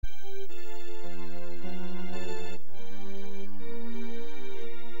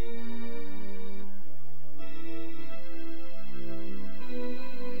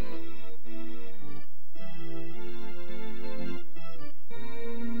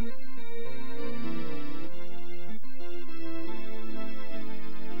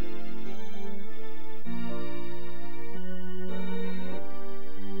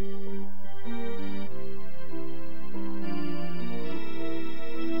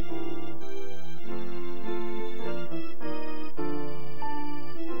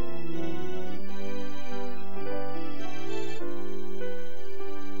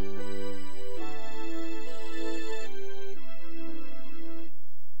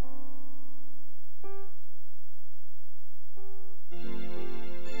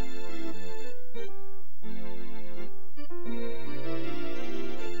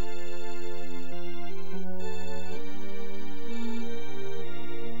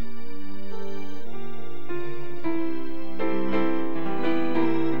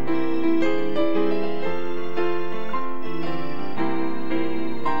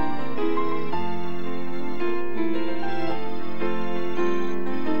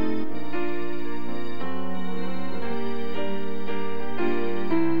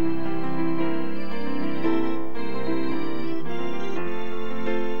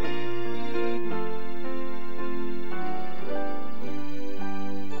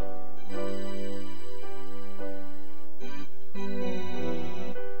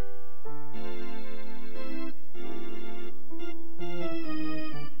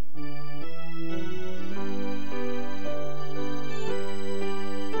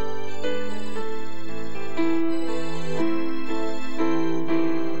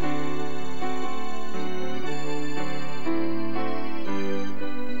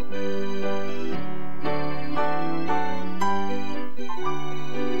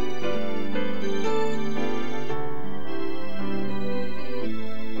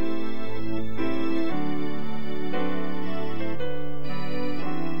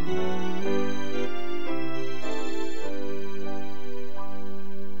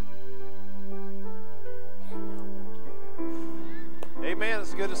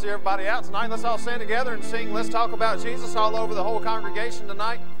It's good to see everybody out tonight. Let's all stand together and sing Let's Talk About Jesus all over the whole congregation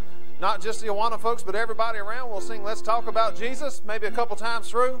tonight. Not just the Awana folks, but everybody around. We'll sing Let's Talk About Jesus maybe a couple times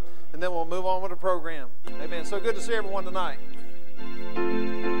through, and then we'll move on with the program. Amen. So good to see everyone tonight.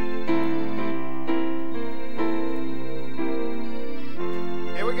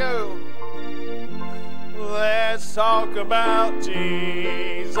 Here we go. Let's talk about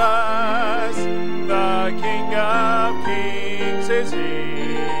Jesus, the King of Kings is He,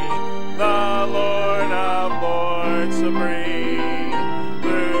 the Lord of Lords supreme,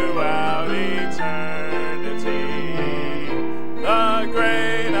 throughout eternity. The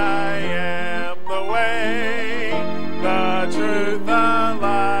great I am, the way, the truth, the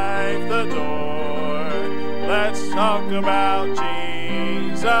life, the door. Let's talk about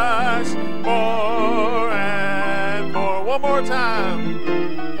Jesus more and more. One more time.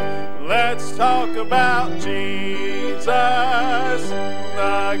 Let's talk about Jesus,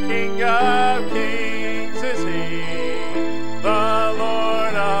 the King of Kings is He, the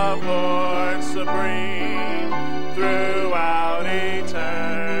Lord of Lords supreme, throughout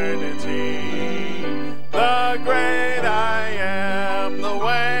eternity. The great I am, the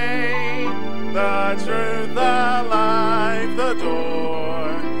way, the truth, the life, the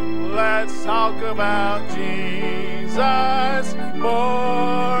door. Let's talk about Jesus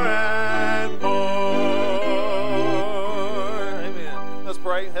more and more. Amen. Let's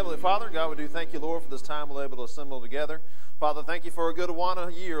pray. Heavenly Father, God, we do thank you, Lord, for this time we're able to assemble together. Father, thank you for a good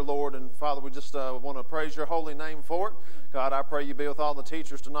Awana year, Lord. And Father, we just want to praise your holy name for it. God, I pray you be with all the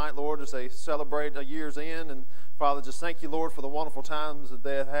teachers tonight, Lord, as they celebrate a year's end. And Father, just thank you, Lord, for the wonderful times that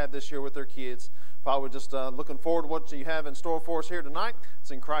they have had this year with their kids. Father, we're just looking forward to what you have in store for us here tonight.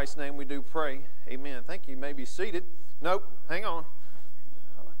 It's in Christ's name we do pray. Amen. Thank you. You may be seated. Nope. Hang on.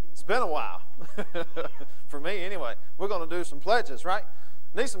 It's been a while. For me, anyway. We're going to do some pledges, right?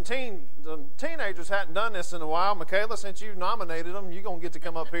 Need some teenagers hadn't done this in a while. Michaela, since you nominated them, you're going to get to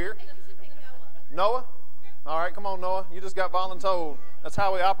come up here. Noah? All right, come on, Noah. You just got voluntold. That's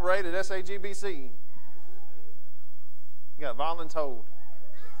how we operate at SAGBC. You got voluntold.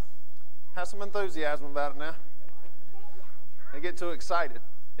 Have some enthusiasm about it now. They get too excited.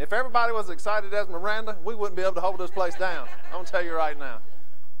 If everybody was excited as Miranda, we wouldn't be able to hold this place down. I'm going to tell you right now.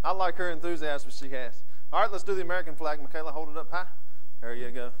 I like her enthusiasm she has. All right, let's do the American flag. Michaela, hold it up high. There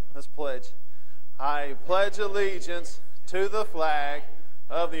you go. Let's pledge. I pledge allegiance to the flag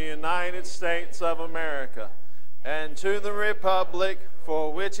of the United States of America and to the republic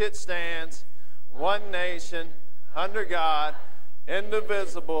for which it stands, one nation, under God,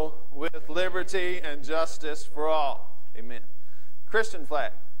 indivisible, with liberty and justice for all. Amen. Christian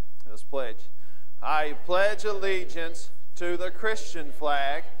flag. Let's pledge. I pledge allegiance to the Christian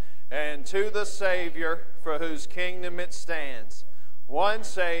flag and to the Savior for whose kingdom it stands. One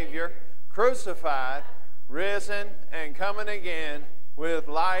Savior, crucified, risen, and coming again with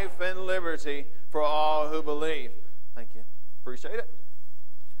life and liberty for all who believe. Thank you. Appreciate it.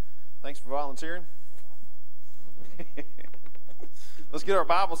 Thanks for volunteering. Let's get our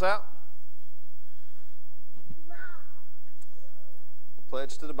Bibles out. We'll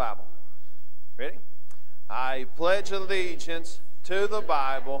pledge to the Bible. Ready? I pledge allegiance to the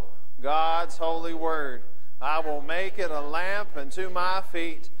Bible, God's holy word. I will make it a lamp unto my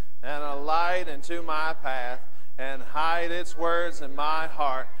feet and a light unto my path, and hide its words in my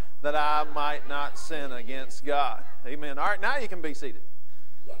heart that I might not sin against God. Amen. All right, now you can be seated.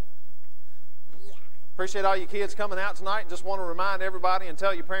 Appreciate all you kids coming out tonight. Just want to remind everybody and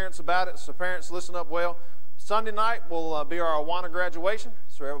tell your parents about it, so parents listen up well. Sunday night will be our Awana graduation,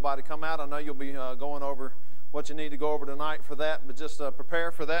 so everybody come out. I know you'll be going over what you need to go over tonight for that, but just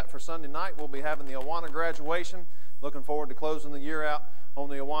prepare for that for Sunday night. We'll be having the Awana graduation. Looking forward to closing the year out on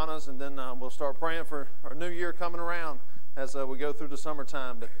the Awanas, and then we'll start praying for our new year coming around as we go through the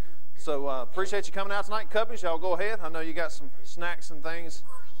summertime. But so appreciate you coming out tonight. Cubbies, y'all go ahead. I know you got some snacks and things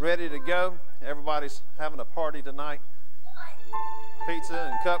ready to go. Everybody's having a party tonight.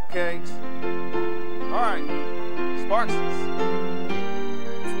 Pizza and cupcakes. All right, Sparks.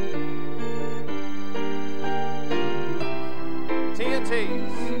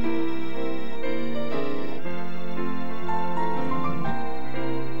 TNTs.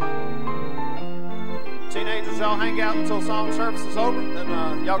 Teenagers, y'all hang out until song service is over. Then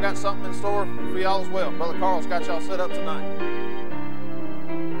y'all got something in store for y'all as well. Brother Carl's got y'all set up tonight.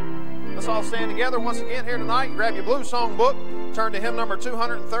 Let's all stand together once again here tonight. Grab your blue song book. Turn to hymn number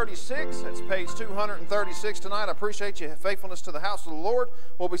 236. That's page 236 tonight. I appreciate your faithfulness to the house of the Lord.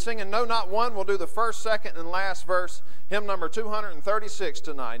 We'll be singing No Not One. We'll do the first, second, and last verse. Hymn number 236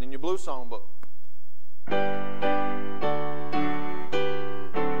 tonight in your blue song book.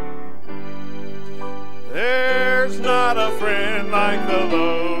 There's not a friend like the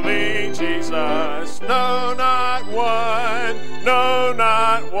lowly Jesus. No, not one. No,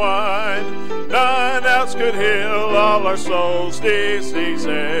 not one. None else could heal all our soul's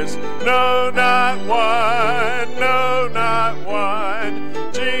diseases. No, not one. No, not one.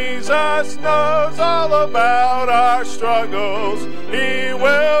 Jesus knows all about our struggles. He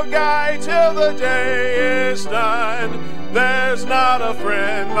will guide till the day is done. There's not a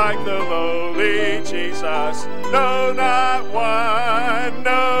friend like the lowly Jesus. No, not one.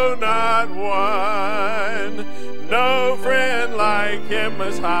 No, not one. No friend like him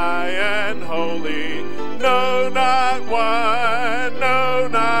is high and holy. No, not one. No,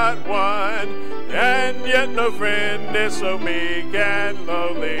 not one. And yet no friend is so meek and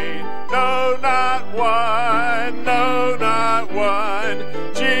lowly. No, not one. No, not one.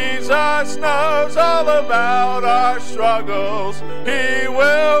 Jesus knows all about our struggles. He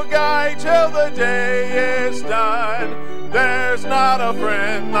will guide till the day is done. There's not a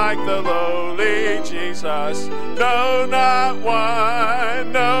friend like the lowly Jesus. No, not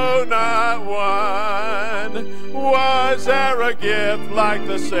one. No, not one. Was there a gift like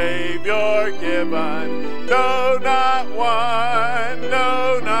the Savior given? No, not one.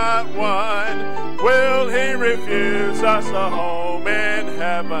 No, not one. Will he refuse us a home in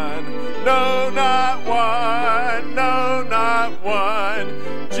heaven? No, not one. No, not one.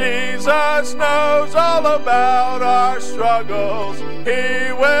 Jesus knows all about our struggles.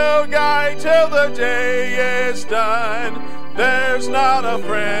 He will guide till the day is done. There's not a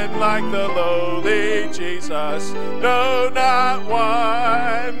friend like the lowly Jesus. No, not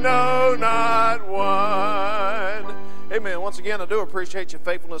one. No, not one. Amen. Once again, I do appreciate your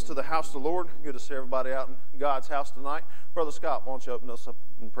faithfulness to the house of the Lord. Good to see everybody out in God's house tonight. Brother Scott, why don't you open us up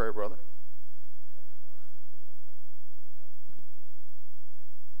in prayer, brother?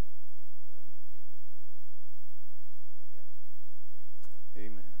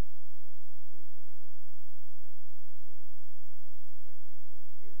 Amen.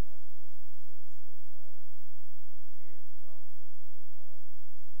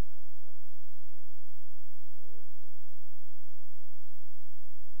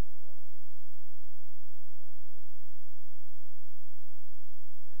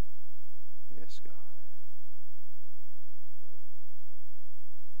 Yes, God.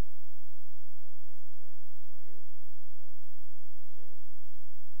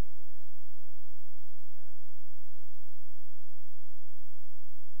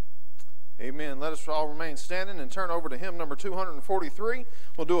 Amen. Let us all remain standing and turn over to hymn number 243.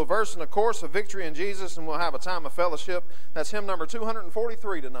 We'll do a verse and a chorus of Victory in Jesus, and we'll have a time of fellowship. That's hymn number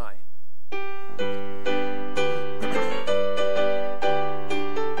 243 tonight.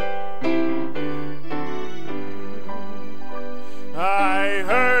 I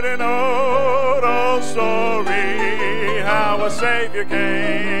heard an old story, how a Savior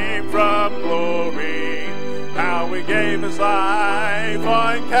came from glory, how he gave his life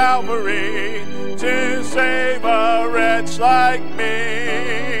on Calvary to save a wretch like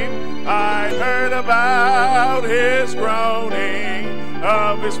me. I heard about his groaning,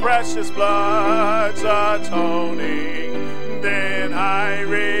 of his precious blood's atoning. Then I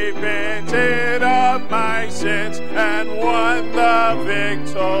repented of my sins and won the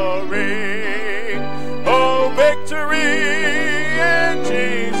victory. Oh, victory in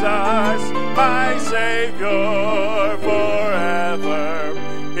Jesus, my Savior forever.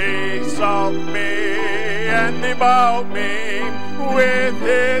 He sought me and he bought me with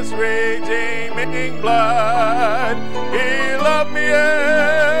his redeeming blood. He loved me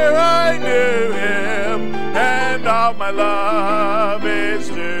ere I knew him, and all my love is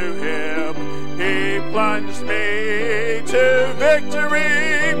to him. He plunged me to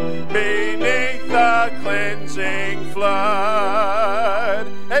victory beneath the cleansing flood.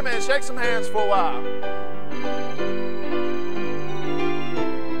 Amen. Shake some hands for a while.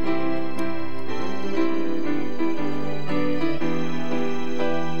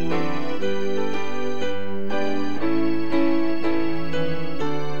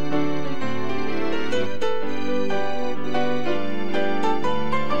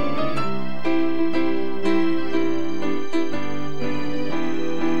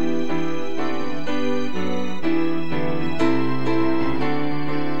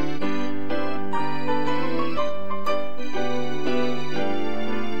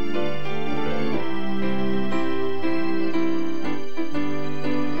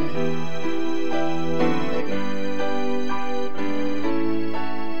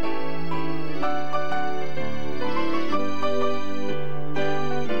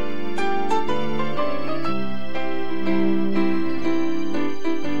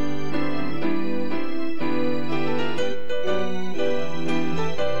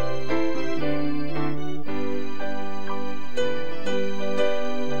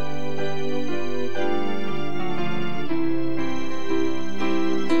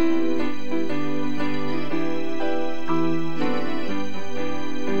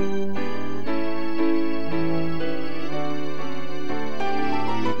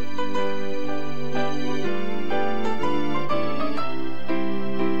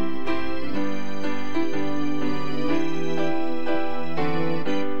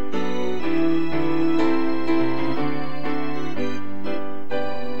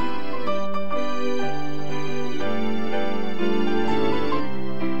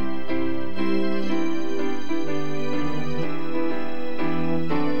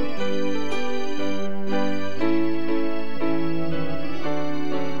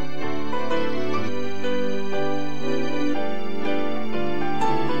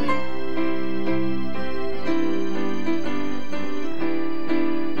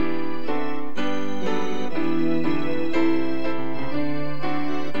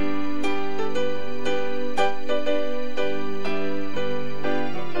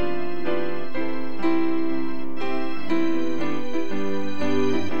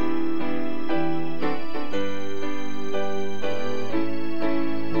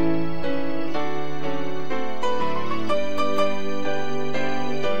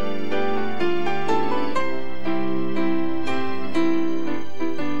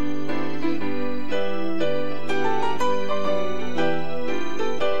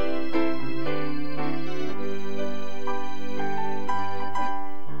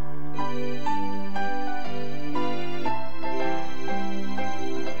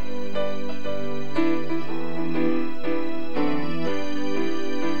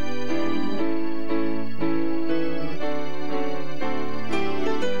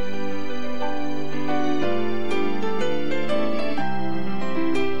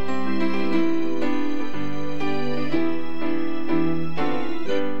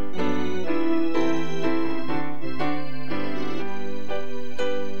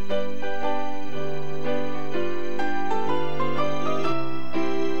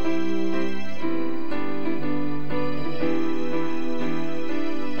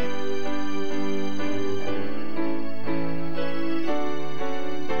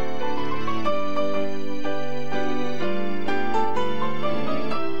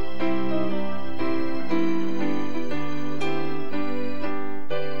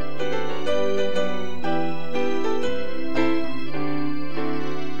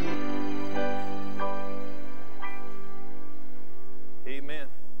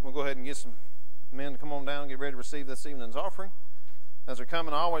 this evening's offering. As they're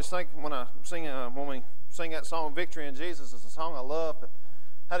coming, I always think when we sing that song, Victory in Jesus, is a song I love. But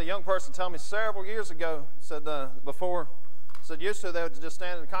I had a young person tell me several years ago, said used to they would just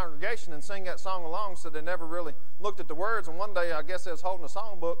stand in the congregation and sing that song along, so they never really looked at the words. And one day, I guess they was holding a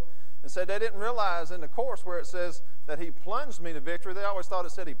songbook and said they didn't realize in the chorus where it says that he plunged me to victory, they always thought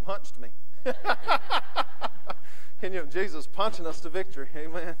it said he punched me. Can you, Jesus punching us to victory?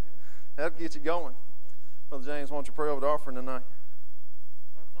 Amen. That'll get you going. Brother James, why don't you pray over the offering tonight?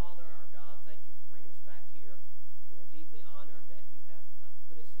 Our Father, our God, thank you for bringing us back here. We're deeply honored that you have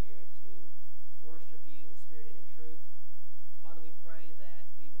put us here to worship you in spirit and in truth. Father, we pray that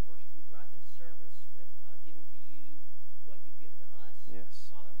we will worship you throughout this service with giving to you what you've given to us.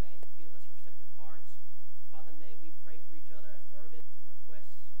 Yes. Father, may you give us receptive hearts. Father, may we pray for each other as burdens and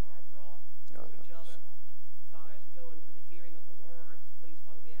requests are brought to each other. And Father, as we go into the hearing of the word, please,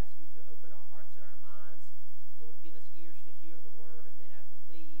 Father, we ask you to open our hearts and our minds. Lord, give us ears to hear the word, and then as we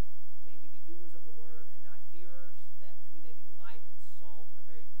leave, may we be doers of the word and not hearers, that we may be light and salt in a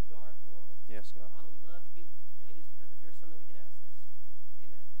very dark world. Yes, God. Father, we love you, and it is because of your Son that we can ask this.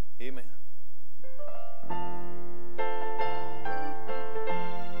 Amen. Amen.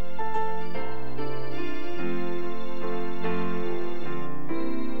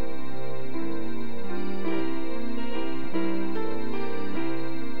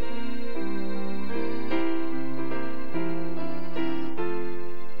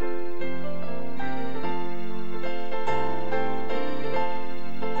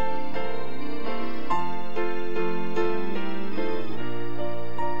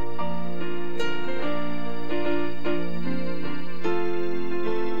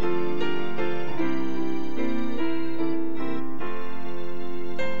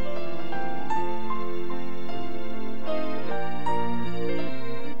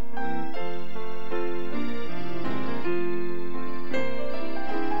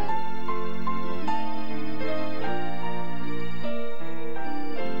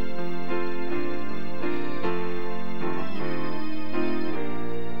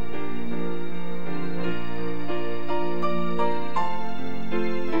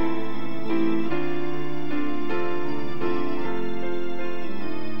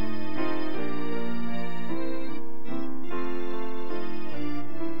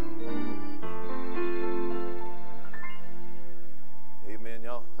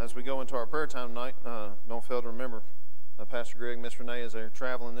 As we go into our prayer time tonight, don't fail to remember Pastor Greg and Miss Renee as they're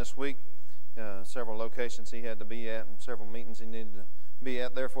traveling this week. Several locations he had to be at and several meetings he needed to be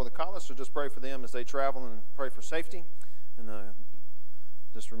at there for the college. So just pray for them as they travel and pray for safety. And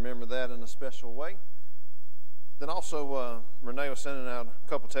just remember that in a special way. Then also, Renee was sending out a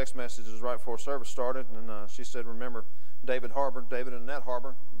couple text messages right before service started. And she said, remember David and Annette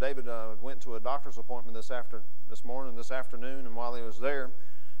Harbor. David went to a doctor's appointment this afternoon, and while he was there,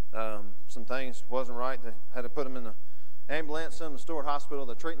 some things wasn't right. They had to put him in the ambulance, send him to Stewart Hospital.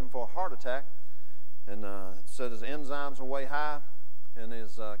 They're treating him for a heart attack, and it said his enzymes are way high, and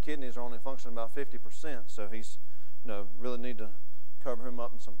his kidneys are only functioning about 50%. So he's, really need to cover him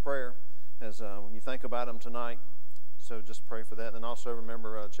up in some prayer as when you think about him tonight. So just pray for that. And also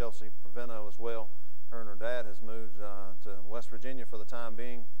remember Chelsea Proveno as well. Her and her dad has moved to West Virginia for the time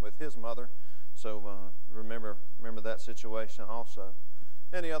being with his mother. So remember that situation also.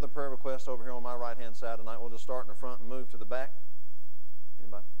 Any other prayer requests over here on my right-hand side tonight? We'll just start in the front and move to the back.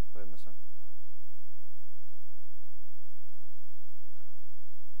 Anybody? Go ahead, Miss Sir.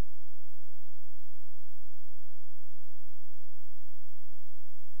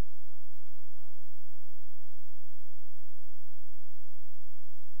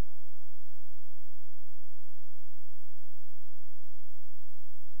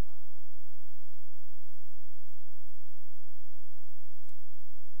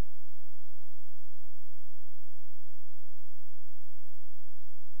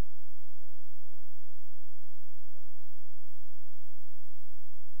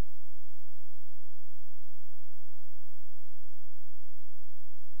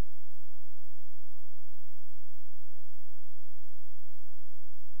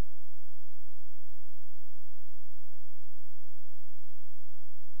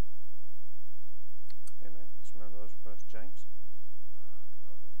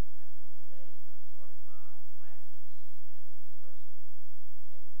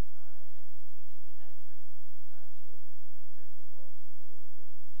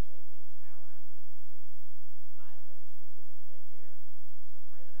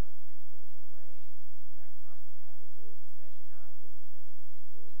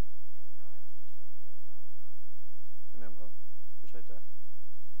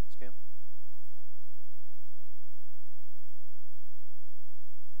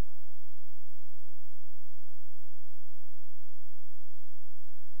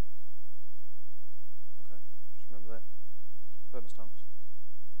 Miss Thomas?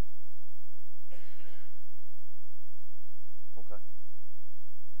 Okay.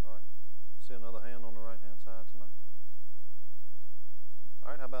 All right. See another hand on the right-hand side tonight?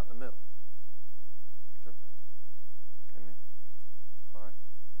 All right, how about in the middle? Sure. Amen. All right.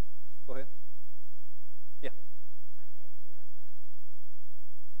 Go ahead. Yeah.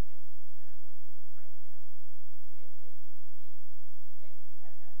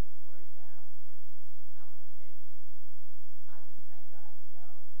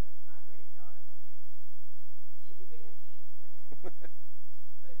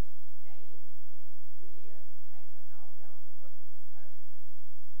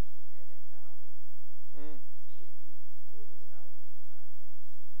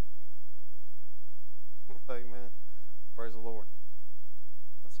 Amen. Praise the Lord.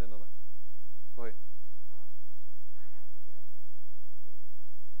 Let's see another. Go ahead.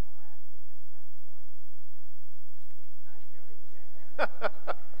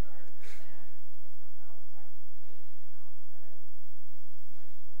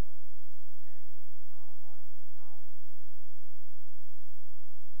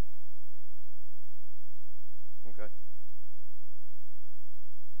 Okay.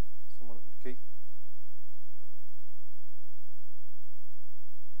 Someone, Keith?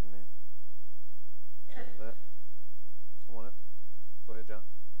 Amen. That. Someone else? Go ahead, John.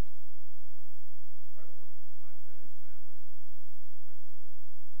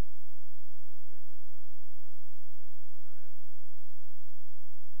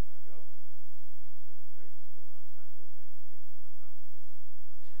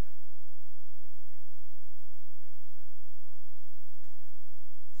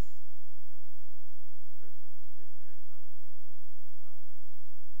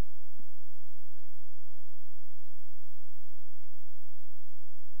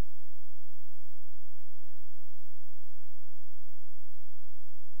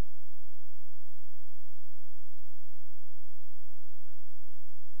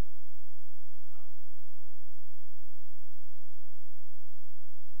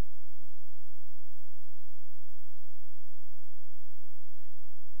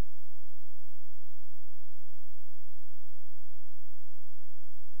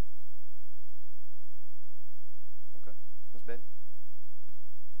 Okay. Miss Betty?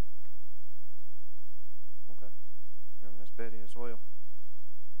 Okay. Remember Miss Betty as well.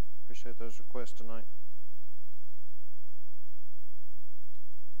 Appreciate those requests tonight.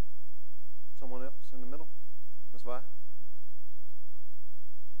 Someone else in the middle? Miss Vi?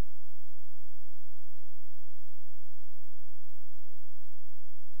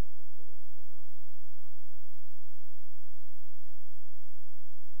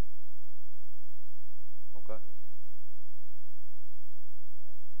 Okay.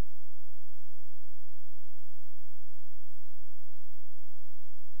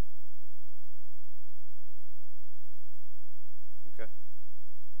 Okay.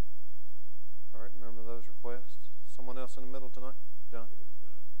 All right, remember those requests. Someone else in the middle tonight? John?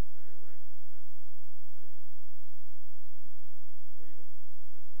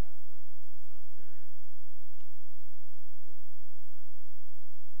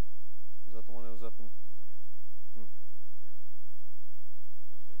 Was that the one that was up in?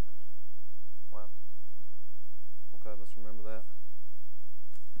 Wow. Okay, let's remember that.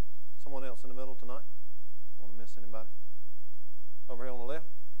 Someone else in the middle tonight? Don't want to miss anybody. Over here on the left.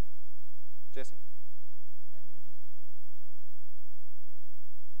 Jesse?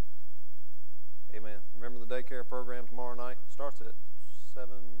 Amen. Remember the daycare program tomorrow night? It starts at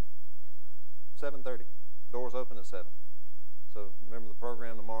 7:30. Doors open at 7. So remember the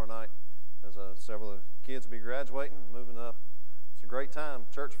program tomorrow night. As several of the kids will be graduating and moving up. It's a great time.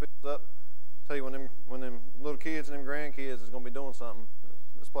 Church fills up. Tell you, when them little kids and them grandkids is going to be doing something,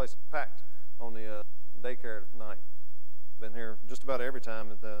 this place is packed on the daycare night. Been here just about every time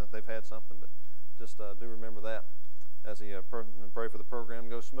that they've had something, but just do remember that as you pray for the program to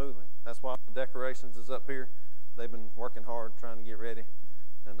go smoothly. That's why the decorations is up here. They've been working hard trying to get ready,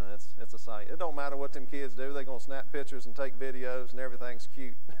 and it's a sight. It don't matter what them kids do. They're going to snap pictures and take videos, and everything's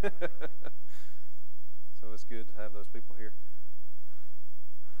cute. So it's good to have those people here.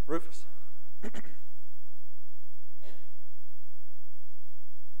 Rufus?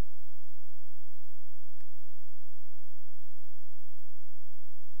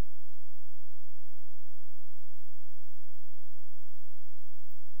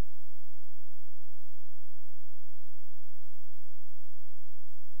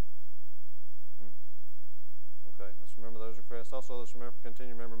 Okay, let's remember those requests. Also, let's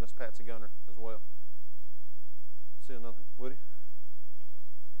continue to remember Miss Patsy Gunner as well. See another, Woody?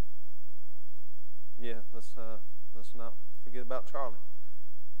 Yeah, let's Let's not forget about Charlie.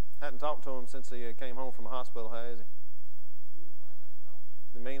 Hadn't talked to him since he came home from the hospital, has he?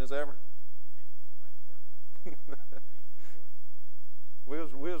 The mean as ever? We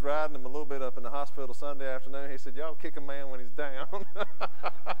was riding him a little bit up in the hospital Sunday afternoon. He said, y'all kick a man when he's down.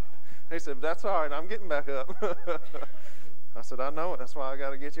 He said, that's all right, I'm getting back up. I said, I know it. That's why I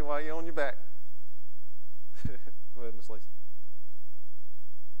got to get you while you're on your back. Go ahead, Miss Lisa.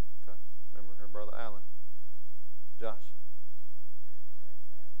 Okay. Remember her brother Alan. Josh.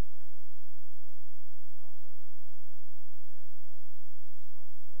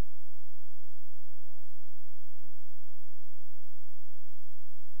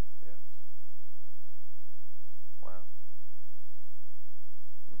 Yeah. Wow.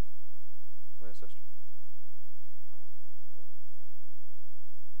 Go ahead, sister.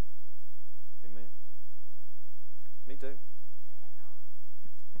 Amen. Me too.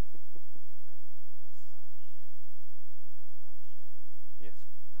 Yes.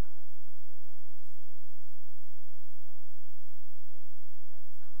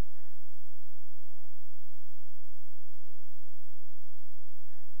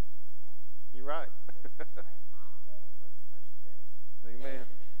 You're right. Amen.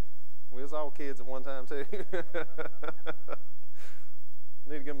 We was all kids at one time too.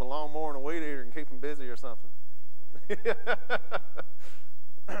 Need to give them a lawnmower and a weed eater and keep them busy or something.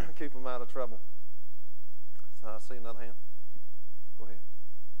 Keep them out of trouble. So I see another hand. Go ahead.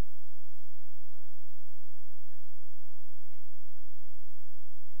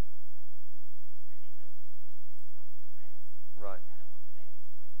 Right.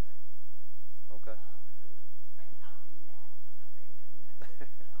 Okay.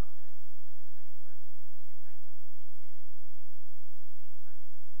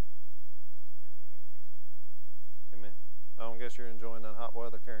 Amen. I don't guess you're enjoying that hot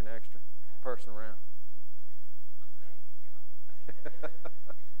weather carrying an extra person around.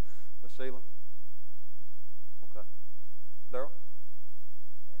 Miss Sheila? Okay. Daryl?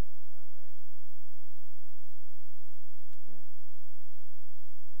 Amen.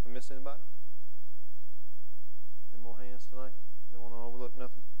 Did I miss anybody? Any more hands tonight? Don't want to overlook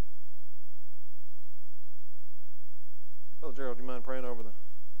nothing? Brother Gerald, do you mind praying over the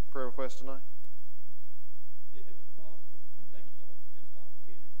prayer request tonight? Dear Heavenly Father, thank you, Lord, for this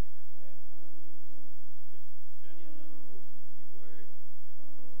opportunity that we have to come and just study another portion of your word,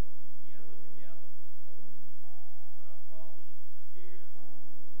 that we can gather together, Lord, and just put our problems and our cares,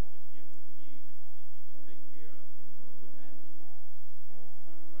 just give them to you. You said you would take care of them, you would handle them. Lord, we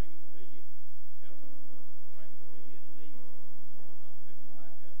just bring them to you. Help us to bring them to you and leave them, Lord, not pick them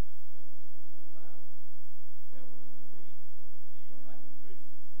back up as we go out. Help us to be the type of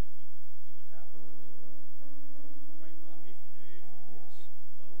Christians that you would have us to be. Lord, we pray for our missionaries that you would give them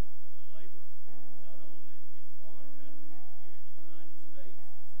souls for their labor, not only in foreign countries, but here in the United States.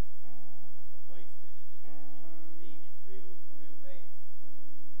 This is a place that is needed real bad.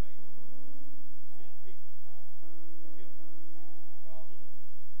 We just pray that you would just send people to help with the problems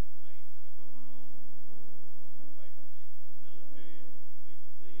and things that are going on. Lord, we pray for the military, that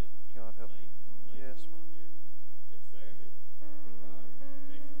you be with them, keep God them help. safe in the Yes, places Lord. that they're serving. For our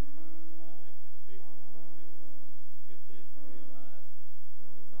officials, for our elected officials, Lord, help them to realize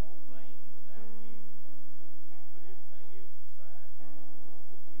that it's all vain without you. To put everything else aside and focus on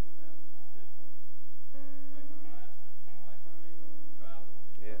what you would have us to do. Lord, we pray for Pastor and his wife as they travel,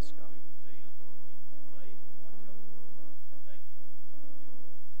 that you Yes, God. be with them, keep them safe and watch over them. Thank you for what you do going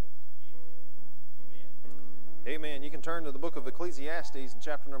forward. In Jesus' name, amen. Amen. You can turn to the book of Ecclesiastes in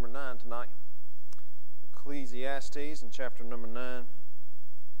chapter number 9 tonight. Ecclesiastes in chapter number 9.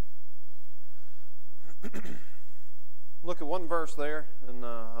 Look at one verse there, and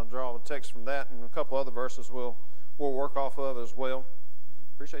I'll draw a text from that, and a couple other verses we'll work off of as well.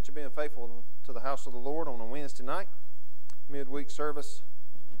 Appreciate you being faithful to the house of the Lord on a Wednesday night, midweek service.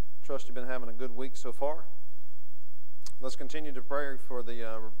 Trust you've been having a good week so far. Let's continue to pray for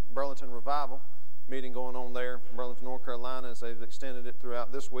the Burlington Revival meeting going on there in Burlington, North Carolina, as they've extended it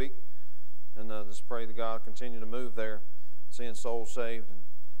throughout this week. And just pray that God continue to move there, seeing souls saved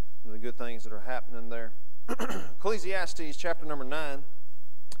and the good things that are happening there. Ecclesiastes chapter number 9,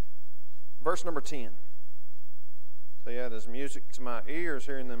 verse number 10. Tell you that is music to my ears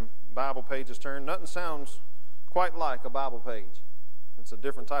hearing them Bible pages turn. Nothing sounds quite like a Bible page. It's a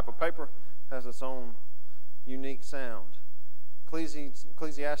different type of paper, has its own unique sound.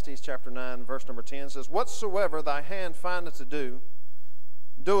 Ecclesiastes chapter 9, verse number 10 says, "Whatsoever thy hand findeth to do,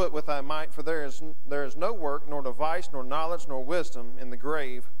 do it with thy might, for there is no work, nor device, nor knowledge, nor wisdom in the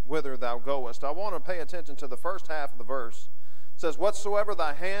grave whither thou goest." I want to pay attention to the first half of the verse. It says, "Whatsoever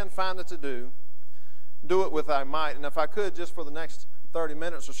thy hand findeth to do, do it with thy might. And if I could, just for the next 30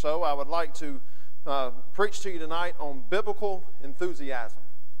 minutes or so, I would like to preach to you tonight on biblical enthusiasm.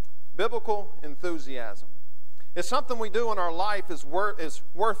 Biblical enthusiasm. If something we do in our life is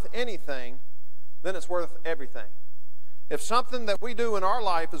worth anything, then it's worth everything. If something that we do in our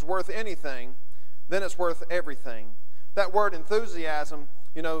life is worth anything, then it's worth everything. That word enthusiasm,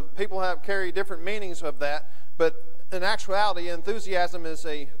 you know, people carry different meanings of that, but in actuality, enthusiasm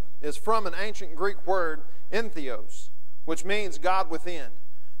is from an ancient Greek word, entheos, which means God within.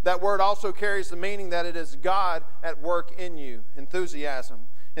 That word also carries the meaning that it is God at work in you, enthusiasm.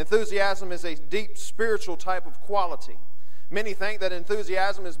 Enthusiasm is a deep spiritual type of quality. Many think that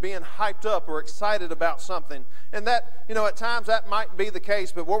enthusiasm is being hyped up or excited about something. And that, you know, at times that might be the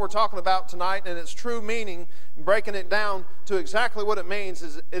case, but what we're talking about tonight and its true meaning, breaking it down to exactly what it means,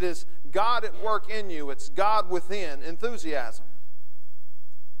 is it is God at work in you. It's God within. Enthusiasm.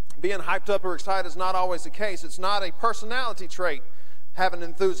 Being hyped up or excited is not always the case. It's not a personality trait, having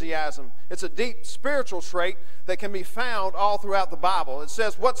enthusiasm. It's a deep spiritual trait that can be found all throughout the Bible. It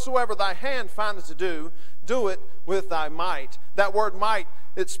says, whatsoever thy hand findeth to do, do it with thy might. That word might,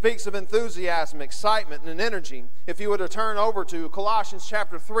 it speaks of enthusiasm, excitement, and energy. If you were to turn over to Colossians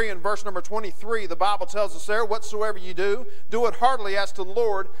chapter 3 and verse number 23, the Bible tells us there, whatsoever you do, do it heartily as to the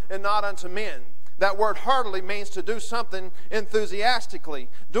Lord and not unto men. That word heartily means to do something enthusiastically.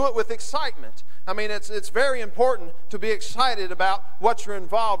 Do it with excitement. I mean, it's very important to be excited about what you're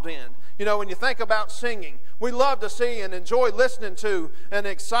involved in. You know, when you think about singing, we love to see and enjoy listening to an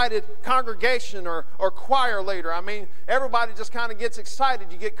excited congregation or choir leader. I mean, everybody just kind of gets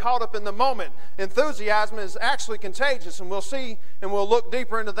excited. You get caught up in the moment. Enthusiasm is actually contagious, and we'll see and we'll look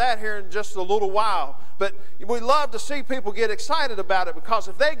deeper into that here in just a little while. But we love to see people get excited about it, because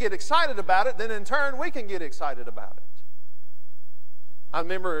if they get excited about it, then in turn we can get excited about it. I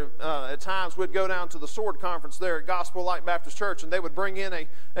remember at times we'd go down to the Sword Conference there at Gospel Light Baptist Church, and they would bring in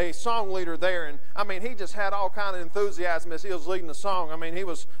a song leader there. And I mean, he just had all kind of enthusiasm as he was leading the song. I mean, he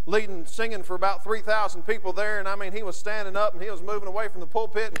was singing for about 3,000 people there. And I mean, he was standing up and he was moving away from the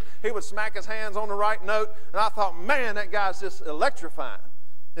pulpit, and he would smack his hands on the right note. And I thought, man, that guy's just electrifying.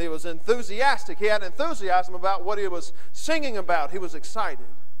 He was enthusiastic. He had enthusiasm about what he was singing about. He was excited.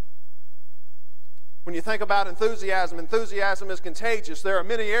 When you think about enthusiasm, enthusiasm is contagious. There are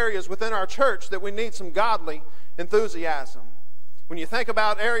many areas within our church that we need some godly enthusiasm. When you think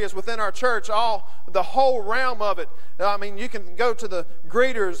about areas within our church, the whole realm of it, I mean, you can go to the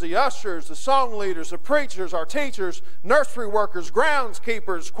greeters, the ushers, the song leaders, the preachers, our teachers, nursery workers,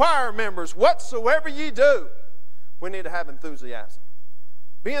 groundskeepers, choir members, whatsoever you do, we need to have enthusiasm.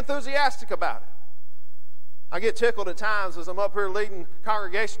 Be enthusiastic about it. I get tickled at times as I'm up here leading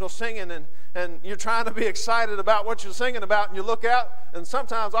congregational singing, and you're trying to be excited about what you're singing about, and you look out, and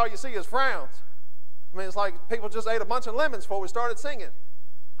sometimes all you see is frowns. I mean, it's like people just ate a bunch of lemons before we started singing.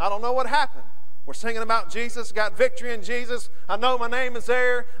 I don't know what happened. We're singing about Jesus, got victory in Jesus. I know my name is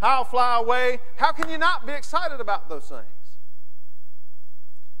there. I'll fly away. How can you not be excited about those things?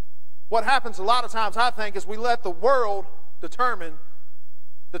 What happens a lot of times, I think, is we let the world determine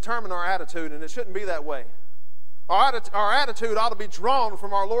our attitude, and it shouldn't be that way. Our attitude ought to be drawn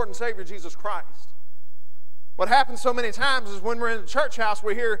from our Lord and Savior Jesus Christ. What happens so many times is when we're in the church house,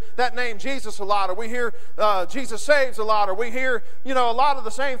 we hear that name Jesus a lot, or we hear Jesus saves a lot, or we hear, you know, a lot of the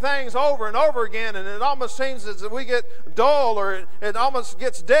same things over and over again, and it almost seems as if we get dull, or it almost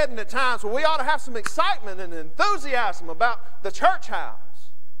gets deadened at times. Well, we ought to have some excitement and enthusiasm about the church house.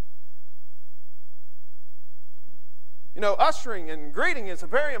 You know, ushering and greeting is a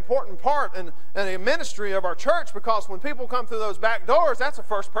very important part in a ministry of our church, because when people come through those back doors, that's the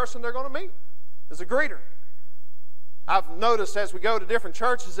first person they're going to meet, is a greeter. I've noticed as we go to different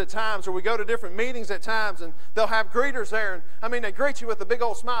churches at times, or we go to different meetings at times, and they'll have greeters there, and I mean, they greet you with a big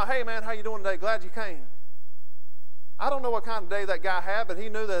old smile. Hey man, how you doing today? Glad you came. I don't know what kind of day that guy had, but he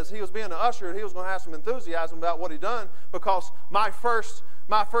knew that as he was being an usher, he was going to have some enthusiasm about what he done, because my first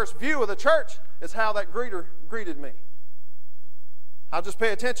view of the church is how that greeter greeted me. I'll just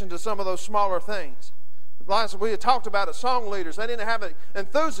pay attention to some of those smaller things. Like we had talked about it, song leaders, they didn't have an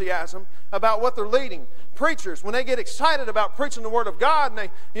enthusiasm about what they're leading. Preachers, when they get excited about preaching the Word of God, and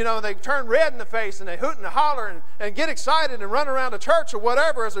they turn red in the face, and they hoot and holler and get excited and run around the church or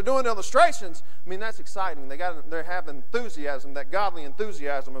whatever as they're doing illustrations, I mean, that's exciting. They have enthusiasm, that godly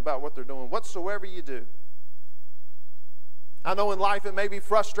enthusiasm about what they're doing, whatsoever you do. I know in life it may be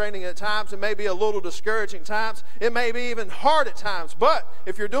frustrating at times, it may be a little discouraging at times, it may be even hard at times, but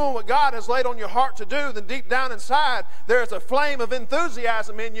if you're doing what God has laid on your heart to do, then deep down inside there is a flame of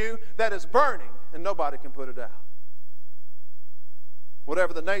enthusiasm in you that is burning, and nobody can put it out.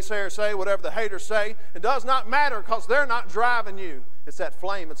 Whatever the naysayers say, whatever the haters say, it does not matter because they're not driving you. It's that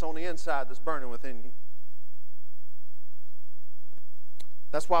flame that's on the inside that's burning within you.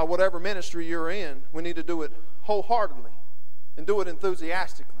 That's why whatever ministry you're in, we need to do it wholeheartedly and do it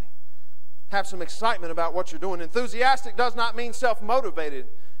enthusiastically. Have some excitement about what you're doing. Enthusiastic does not mean self-motivated.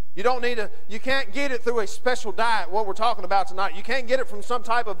 You can't get it through a special diet, what we're talking about tonight. You can't get it from some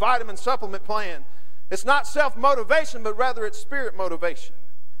type of vitamin supplement plan. It's not self-motivation, but rather it's spirit motivation.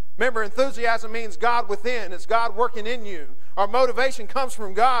 Remember, enthusiasm means God within. It's God working in you. Our motivation comes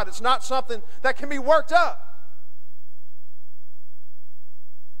from God. It's not something that can be worked up.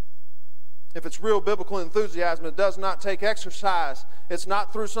 If it's real biblical enthusiasm, it does not take exercise. It's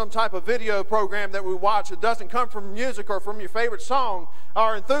not through some type of video program that we watch. It doesn't come from music or from your favorite song.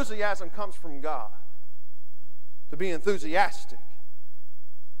 Our enthusiasm comes from God. To be enthusiastic.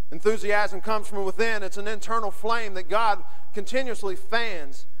 Enthusiasm comes from within. It's an internal flame that God continuously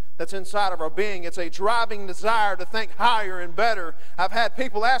fans that's inside of our being. It's a driving desire to think higher and better. I've had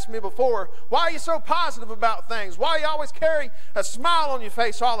people ask me before, why are you so positive about things? Why do you always carry a smile on your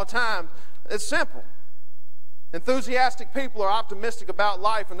face all the time? It's simple. Enthusiastic people are optimistic about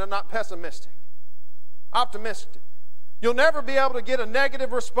life and they're not pessimistic. Optimistic. You'll never be able to get a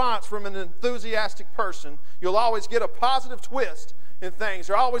negative response from an enthusiastic person. You'll always get a positive twist in things.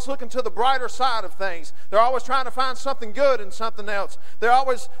 They're always looking to the brighter side of things. They're always trying to find something good in something else. They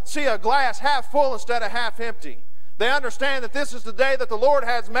always see a glass half full instead of half empty. They understand that this is the day that the Lord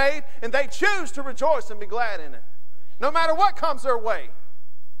has made and they choose to rejoice and be glad in it. No matter what comes their way.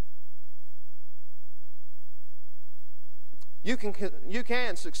 You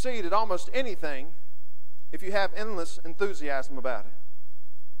can succeed at almost anything if you have endless enthusiasm about it.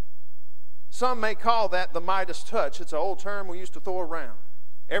 Some may call that the Midas touch. It's an old term we used to throw around.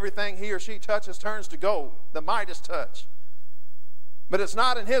 Everything he or she touches turns to gold. The Midas touch. But it's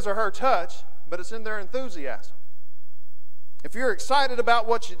not in his or her touch, but it's in their enthusiasm. If you're excited about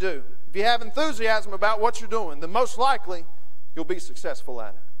what you do, if you have enthusiasm about what you're doing, then most likely you'll be successful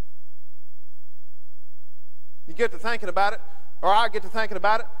at it. You get to thinking about it, or I get to thinking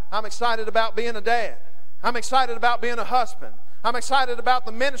about it, I'm excited about being a dad. I'm excited about being a husband. I'm excited about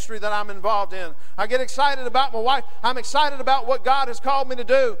the ministry that I'm involved in. I get excited about my wife. I'm excited about what God has called me to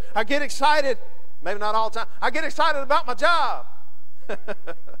do. I get excited, maybe not all the time, I get excited about my job. Of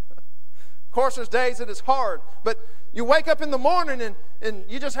course, there's days that it's hard, but you wake up in the morning and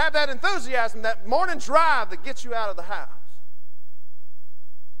you just have that enthusiasm, that morning drive that gets you out of the house.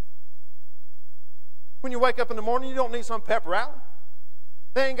 When you wake up in the morning, you don't need some pep rally.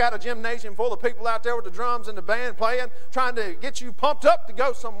 They ain't got a gymnasium full of people out there with the drums and the band playing, trying to get you pumped up to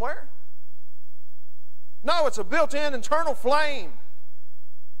go somewhere. No, it's a built-in internal flame.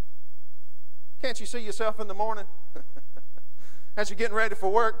 Can't you see yourself in the morning as you're getting ready for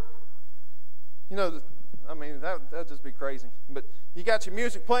work? You know, I mean, that'd just be crazy. But you got your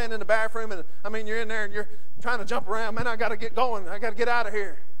music playing in the bathroom, and I mean, you're in there and you're trying to jump around. Man, I got to get going. I got to get out of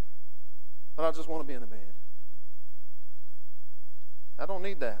here. But I just want to be in the bed. I don't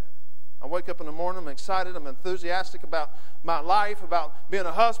need that. I wake up in the morning, I'm excited, I'm enthusiastic about my life, about being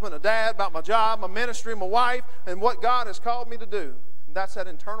a husband, a dad, about my job, my ministry, my wife, and what God has called me to do. And that's that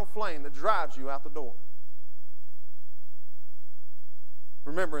internal flame that drives you out the door.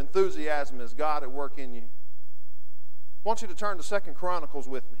 Remember, enthusiasm is God at work in you. I want you to turn to 2 Chronicles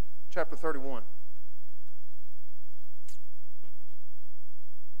with me, chapter 31.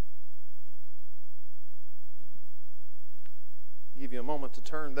 Give you a moment to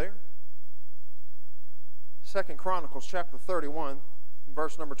turn there. 2 Chronicles chapter 31,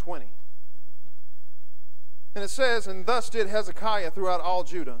 verse number 20. And it says, "And thus did Hezekiah throughout all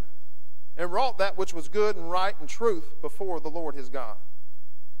Judah, and wrought that which was good and right and truth before the Lord his God."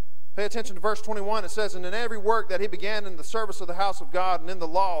 Pay attention to verse 21. It says, "And in every work that he began in the service of the house of God, and in the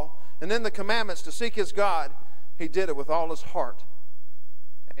law, and in the commandments to seek his God, he did it with all his heart,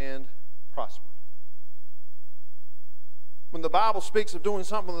 and prospered." When the Bible speaks of doing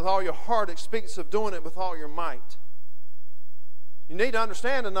something with all your heart, it speaks of doing it with all your might. You need to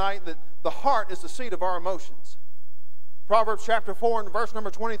understand tonight that the heart is the seat of our emotions. Proverbs chapter 4 and verse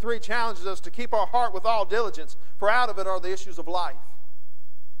number 23 challenges us to keep our heart with all diligence, for out of it are the issues of life.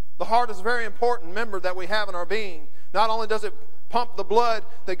 The heart is a very important member that we have in our being. Not only does it pump the blood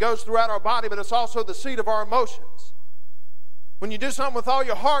that goes throughout our body, but it's also the seat of our emotions. When you do something with all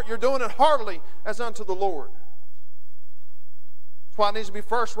your heart, you're doing it heartily as unto the Lord. That's why it needs to be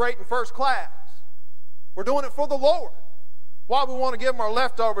first rate and first class. We're doing it for the Lord. Why we want to give him our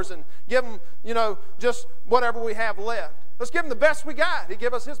leftovers and give him, just whatever we have left. Let's give him the best we got. He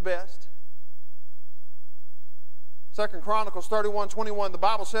gave us his best. 2 Chronicles 31:21, the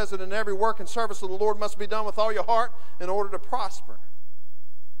Bible says that in every work and service of the Lord must be done with all your heart in order to prosper.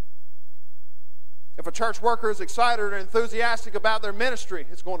 If a church worker is excited or enthusiastic about their ministry,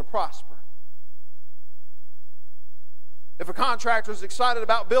 it's going to prosper. If a contractor is excited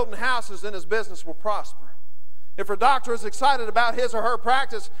about building houses, then his business will prosper. If a doctor is excited about his or her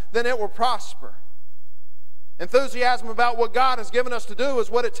practice, then it will prosper. Enthusiasm about what God has given us to do is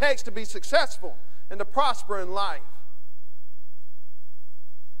what it takes to be successful and to prosper in life.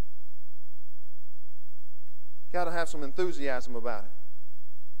 Got to have some enthusiasm about it.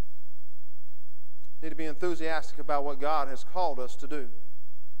 Need to be enthusiastic about what God has called us to do.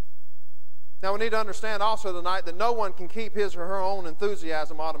 Now we need to understand also tonight that no one can keep his or her own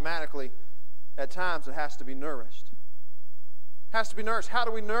enthusiasm automatically. At times it has to be nourished. It has to be nourished. How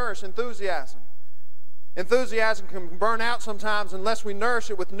do we nourish enthusiasm? Enthusiasm can burn out sometimes unless we nourish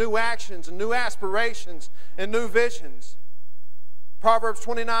it with new actions and new aspirations and new visions. Proverbs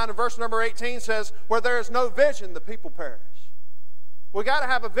 29 and verse number 18 says, where there is no vision, the people perish. We got to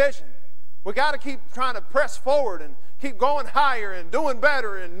have a vision. We got to keep trying to press forward and keep going higher and doing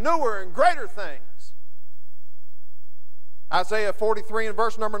better and newer and greater things. Isaiah 43 and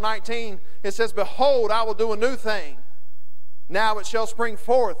verse number 19, it says, behold, I will do a new thing. Now it shall spring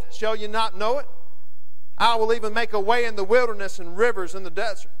forth. Shall you not know it? I will even make a way in the wilderness and rivers in the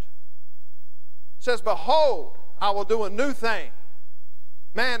desert. It says, behold, I will do a new thing.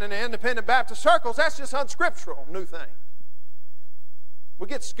 Man, in the independent Baptist circles, that's just unscriptural, new thing. We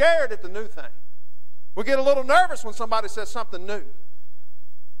get scared at the new thing. We get a little nervous when somebody says something new.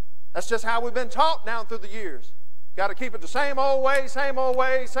 That's just how we've been taught down through the years. Got to keep it the same old way, same old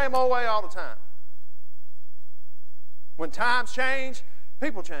way, same old way all the time. When times change,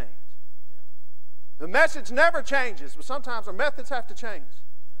 people change. The message never changes, but sometimes our methods have to change.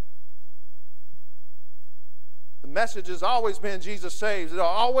 The message has always been Jesus saves. It'll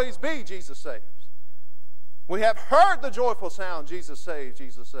always be Jesus saves. We have heard the joyful sound, Jesus saves,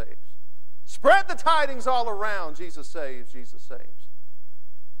 Jesus saves. Spread the tidings all around, Jesus saves, Jesus saves.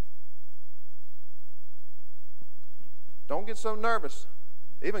 Don't get so nervous.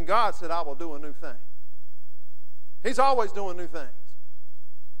 Even God said, I will do a new thing. He's always doing new things.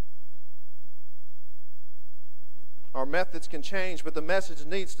 Our methods can change, but the message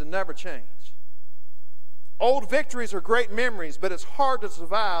needs to never change. Old victories are great memories, but it's hard to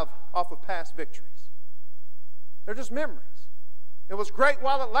survive off of past victories. They're just memories. It was great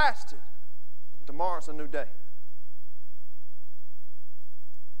while it lasted. Tomorrow's a new day.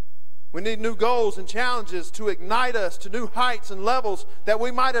 We need new goals and challenges to ignite us to new heights and levels that we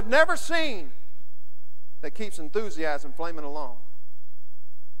might have never seen, that keeps enthusiasm flaming along.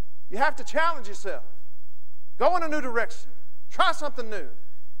 You have to challenge yourself. Go in a new direction. Try something new.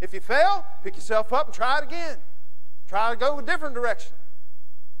 If you fail, pick yourself up and try it again. Try to go a different direction.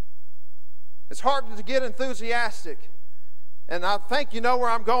 It's hard to get enthusiastic. And I think you know where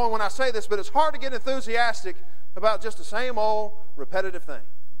I'm going when I say this, but it's hard to get enthusiastic about just the same old repetitive thing.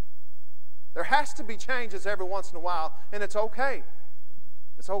 There has to be changes every once in a while, and it's okay.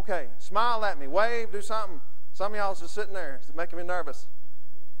 It's okay. Smile at me, wave, do something. Some of y'all just sitting there. It's making me nervous.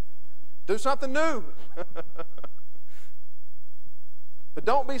 Do something new. But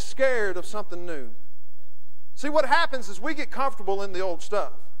don't be scared of something new. See, what happens is we get comfortable in the old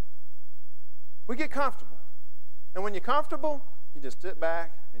stuff. We get comfortable. And when you're comfortable, you just sit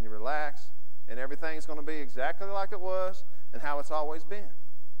back and you relax, and everything's going to be exactly like it was and how it's always been.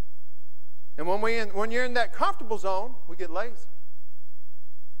 And when you're in that comfortable zone, we get lazy.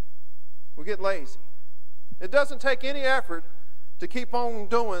 We get lazy. It doesn't take any effort to keep on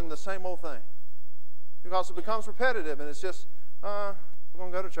doing the same old thing, because it becomes repetitive, and it's just, we're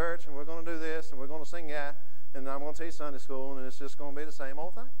going to go to church, and we're going to do this, and we're going to sing that, and I'm going to teach Sunday school, and it's just going to be the same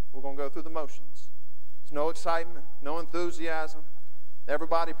old thing. We're going to go through the motions. There's no excitement, no enthusiasm.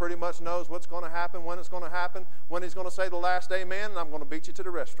 Everybody pretty much knows what's going to happen, when it's going to happen, when he's going to say the last amen, and I'm going to beat you to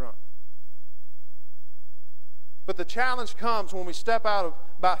the restaurant. But the challenge comes when we step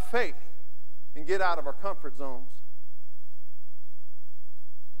out by faith and get out of our comfort zones.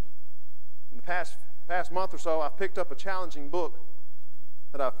 In the past month or so, I've picked up a challenging book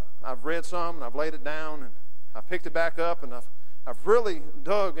that I've read some, and I've laid it down, and I've picked it back up, and I've really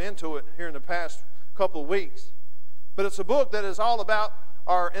dug into it here in the past couple of weeks. But it's a book that is all about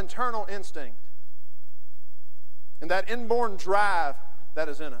our internal instinct and that inborn drive that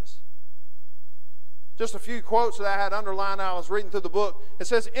is in us. Just a few quotes that I had underlined. I was reading through the book. It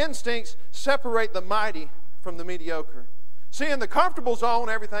says, instincts separate the mighty from the mediocre. See, in the comfortable zone,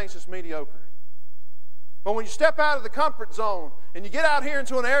 everything's just mediocre. But when you step out of the comfort zone and you get out here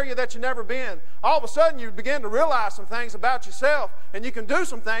into an area that you've never been, all of a sudden you begin to realize some things about yourself, and you can do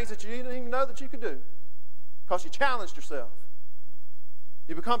some things that you didn't even know that you could do because you challenged yourself.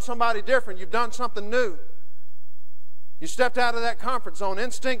 You become somebody different. You've done something new. You stepped out of that comfort zone.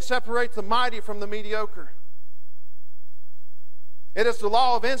 Instinct separates the mighty from the mediocre. It is the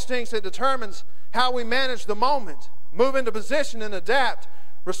law of instincts that determines how we manage the moment, move into position and adapt,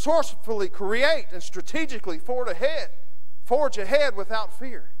 resourcefully create, and strategically forge ahead without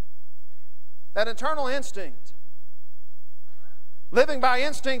fear. That internal instinct. Living by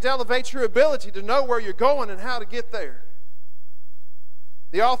instinct elevates your ability to know where you're going and how to get there.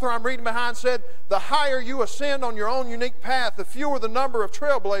 The author I'm reading behind said, the higher you ascend on your own unique path, the fewer the number of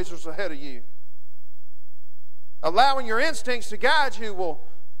trailblazers ahead of you. Allowing your instincts to guide you will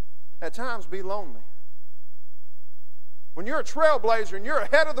at times be lonely. When you're a trailblazer and you're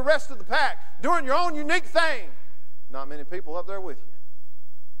ahead of the rest of the pack, doing your own unique thing, not many people up there with you.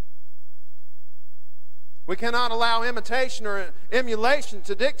 We cannot allow imitation or emulation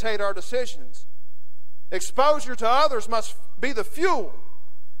to dictate our decisions. Exposure to others must be the fuel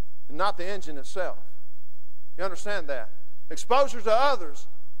and not the engine itself. You understand that? Exposure to others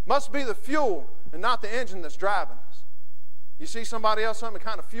must be the fuel and not the engine that's driving us. You see somebody else, something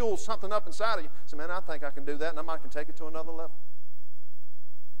kind of fuels something up inside of you. Say, man, I think I can do that, and I might can take it to another level.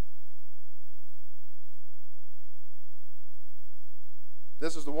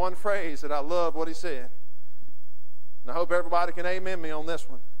 This is the one phrase that I love what he said. And I hope everybody can amen me on this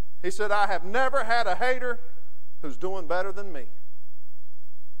one. He said, I have never had a hater who's doing better than me.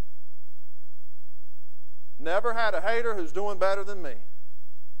 Never had a hater who's doing better than me.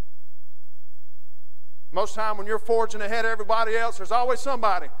 Most time when you're forging ahead of everybody else, there's always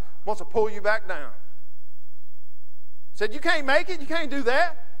somebody who wants to pull you back down. Said, you can't make it, you can't do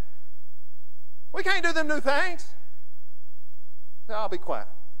that. We can't do them new things. Said, I'll be quiet.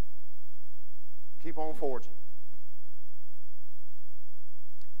 Keep on forging.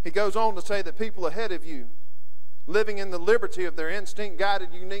 He goes on to say that people ahead of you, living in the liberty of their instinct-guided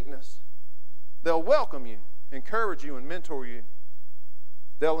uniqueness, they'll welcome you, encourage you, and mentor you.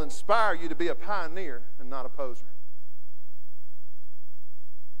 They'll inspire you to be a pioneer and not a poser.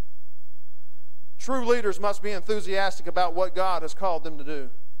 True leaders must be enthusiastic about what God has called them to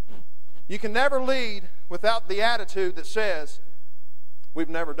do. You can never lead without the attitude that says, we've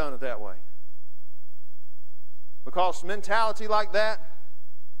never done it that way. Because mentality like that,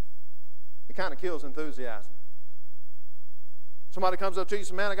 it kind of kills enthusiasm. Somebody comes up to you and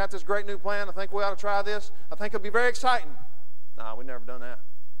says, man, I got this great new plan. I think we ought to try this. I think it'll be very exciting. Nah, we've never done that.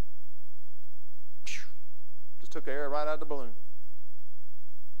 Just took the air right out of the balloon.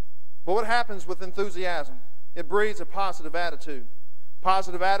 But what happens with enthusiasm? It breeds a positive attitude.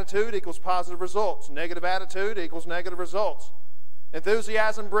 Positive attitude equals positive results. Negative attitude equals negative results.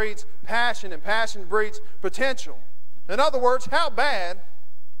 Enthusiasm breeds passion, and passion breeds potential. In other words, how bad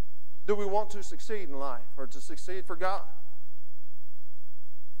do we want to succeed in life, or to succeed for God?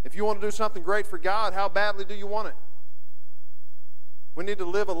 If you want to do something great for God, how badly do you want it? We need to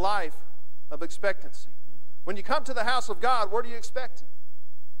live a life of expectancy. When you come to the house of God, what are you expecting?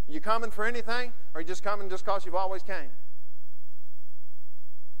 Are you coming for anything, or are you just coming just because you've always came?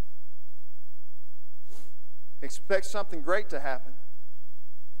 Expect something great to happen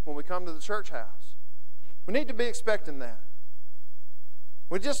when we come to the church house. We need to be expecting that.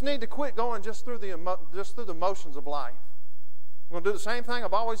 We just need to quit going just through the motions of life. I'm going to do the same thing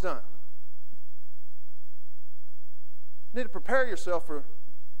I've always done. You need to prepare yourself for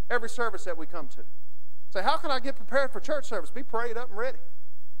every service that we come to. Say, how can I get prepared for church service? Be prayed up and ready.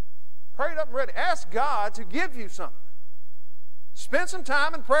 Prayed up and ready. Ask God to give you something. Spend some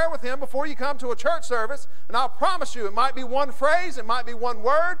time in prayer with Him before you come to a church service, and I'll promise you, it might be one phrase, it might be one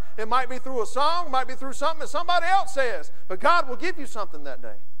word, it might be through a song, it might be through something that somebody else says, but God will give you something that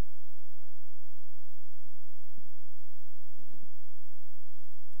day.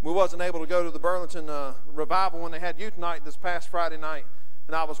 We wasn't able to go to the Burlington revival when they had youth night this past Friday night,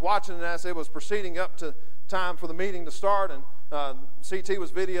 and I was watching it as it was proceeding up to time for the meeting to start, and CT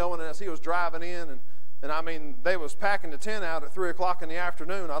was videoing as he was driving in, and I mean, they was packing the tent out at 3 o'clock in the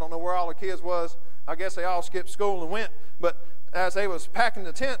afternoon. I don't know where all the kids was. I guess they all skipped school and went. But as they was packing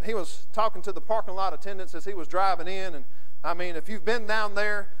the tent, he was talking to the parking lot attendants as he was driving in. And I mean, if you've been down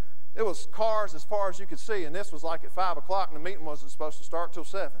there, it was cars as far as you could see. And this was like at 5 o'clock, and the meeting wasn't supposed to start till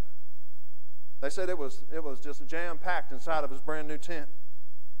 7. They said it was just jam-packed inside of his brand new tent.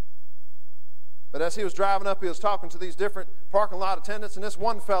 But as he was driving up, he was talking to these different parking lot attendants, and this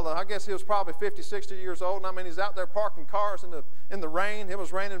one fella, I guess he was probably 50, 60 years old, and I mean, he's out there parking cars in the rain. It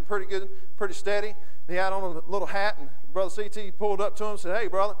was raining pretty good, pretty steady. And he had on a little hat, and Brother C.T. pulled up to him and said, "Hey,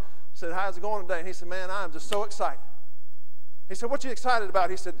 brother," said, "how's it going today?" And he said, "Man, I'm just so excited." He said, "What you excited about?"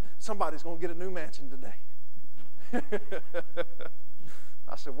 He said, "Somebody's going to get a new mansion today."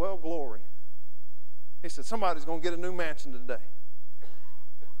 I said, "Well, glory." He said, "Somebody's going to get a new mansion today."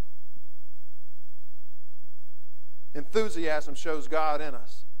 Enthusiasm shows God in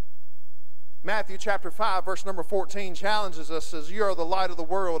us. Matthew chapter 5, verse number 14 challenges us, says, "You are the light of the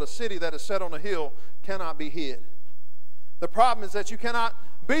world. A city that is set on a hill cannot be hid." The problem is that you cannot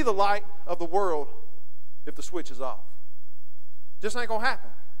be the light of the world if the switch is off. Just ain't going to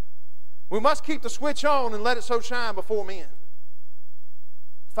happen. We must keep the switch on and let it so shine before men.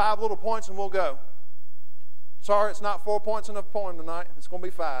 5 little points and we'll go. Sorry, it's not 4 points in a poem tonight. It's going to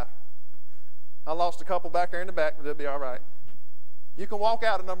be 5. I lost a couple back there in the back, but it'll be all right. You can walk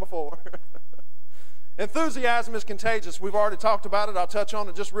out at number 4. Enthusiasm is contagious. We've already talked about it. I'll touch on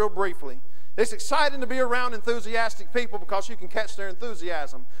it just real briefly. It's exciting to be around enthusiastic people because you can catch their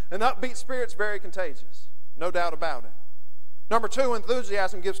enthusiasm. An upbeat spirit's very contagious. No doubt about it. Number 2,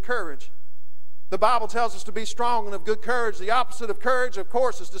 enthusiasm gives courage. The Bible tells us to be strong and of good courage. The opposite of courage, of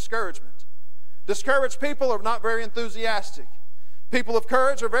course, is discouragement. Discouraged people are not very enthusiastic. People of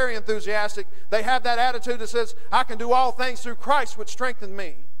courage are very enthusiastic. They have that attitude that says, "I can do all things through Christ which strengthened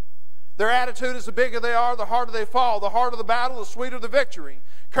me." Their attitude is the bigger they are, the harder they fall. The harder the battle, the sweeter the victory.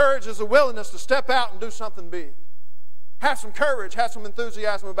 Courage is a willingness to step out and do something big. Have some courage, have some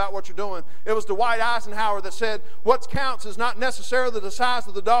enthusiasm about what you're doing. It was Dwight Eisenhower that said, "What counts is not necessarily the size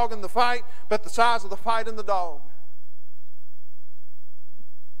of the dog in the fight, but the size of the fight in the dog."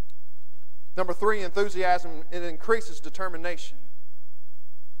 Number 3, enthusiasm, it increases determination.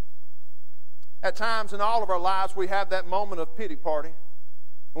 At times in all of our lives, we have that moment of pity party,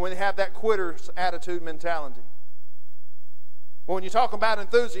 and we have that quitter's attitude mentality. But when you talk about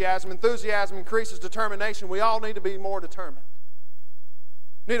enthusiasm, enthusiasm increases determination. We all need to be more determined.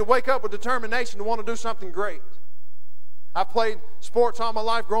 We need to wake up with determination to want to do something great. I've played sports all my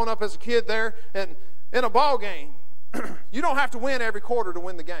life, growing up as a kid there, and in a ball game, you don't have to win every quarter to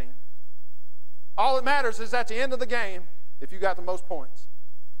win the game. All that matters is at the end of the game, if you got the most points.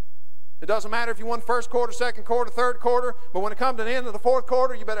 It doesn't matter if you won first quarter, second quarter, third quarter, but when it comes to the end of the fourth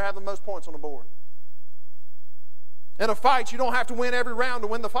quarter, you better have the most points on the board. In a fight, you don't have to win every round to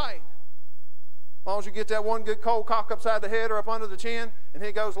win the fight. As long as you get that one good cold cock upside the head or up under the chin, and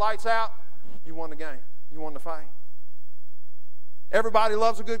he goes lights out, you won the game. You won the fight. Everybody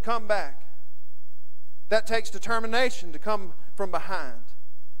loves a good comeback. That takes determination to come from behind.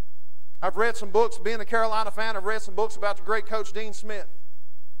 I've read some books, being a Carolina fan, I've read some books about the great coach Dean Smith.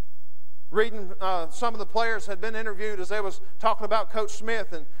 Reading some of the players had been interviewed as they was talking about Coach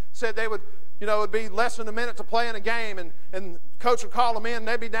Smith, and said they would, it would be less than a minute to play in a game, and Coach would call them in, and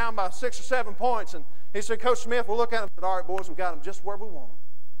they'd be down by 6 or 7 points, and he said, "Coach Smith will look at them and said, 'All right, boys, we got them just where we want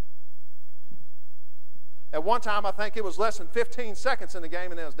them.'" At one time, I think it was less than 15 seconds in the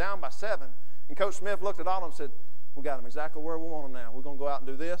game, and it was down by 7, and Coach Smith looked at all of them and said, "We got them exactly where we want them now. We're going to go out and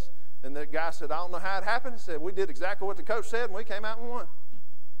do this." And the guy said, "I don't know how it happened." He said, "We did exactly what the coach said, and we came out and won."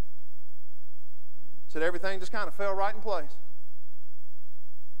 Said everything just kind of fell right in place.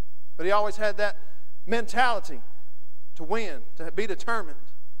 But he always had that mentality to win, to be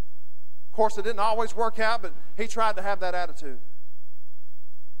determined. Of course, it didn't always work out, but he tried to have that attitude.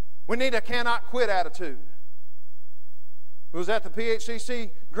 We need a cannot quit attitude. It was at the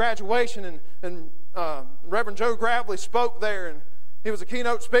PHCC graduation, and Reverend Joe Gravely spoke there, and he was a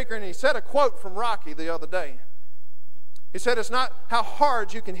keynote speaker, and he said a quote from Rocky the other day. He said, "It's not how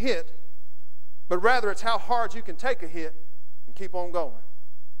hard you can hit, but rather it's how hard you can take a hit and keep on going."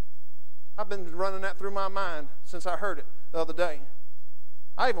 I've been running that through my mind since I heard it the other day.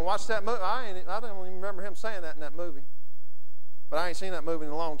 I even watched that movie. I don't even remember him saying that in that movie. But I ain't seen that movie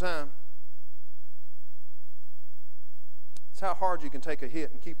in a long time. It's how hard you can take a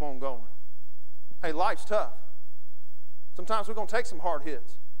hit and keep on going. Hey, life's tough. Sometimes we're going to take some hard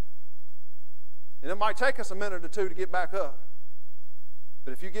hits. And it might take us a minute or two to get back up.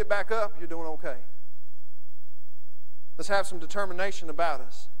 But if you get back up, you're doing okay. Let's have some determination about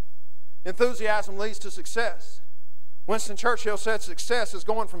us. Enthusiasm leads to success. Winston Churchill said success is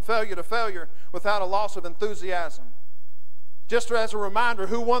going from failure to failure without a loss of enthusiasm. Just as a reminder,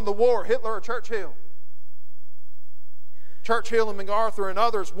 who won the war, Hitler or Churchill? Churchill and MacArthur and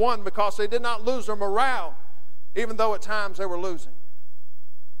others won because they did not lose their morale, even though at times they were losing.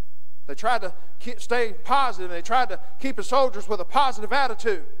 They tried to stay positive. They tried to keep the soldiers with a positive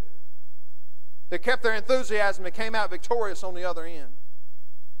attitude. They kept their enthusiasm and came out victorious on the other end.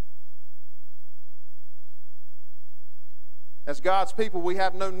 As God's people, we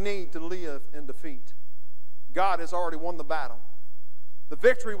have no need to live in defeat. God has already won the battle. The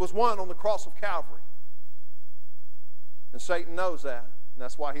victory was won on the cross of Calvary. And Satan knows that, and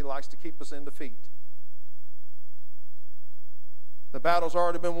that's why he likes to keep us in defeat. The battle's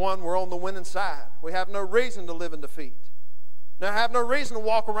already been won. We're on the winning side. We have no reason to live in defeat. Now, I have no reason to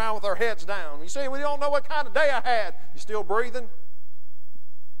walk around with our heads down. You see, we don't know what kind of day I had. You still breathing?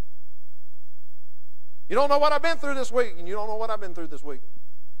 You don't know what I've been through this week, and you don't know what I've been through this week.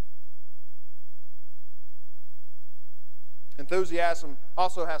 Enthusiasm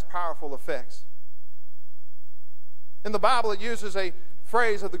also has powerful effects. In the Bible, it uses a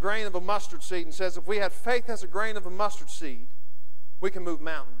phrase of the grain of a mustard seed and says, if we had faith as a grain of a mustard seed, we can move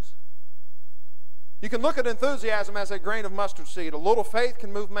mountains. You can look at enthusiasm as a grain of mustard seed. A little faith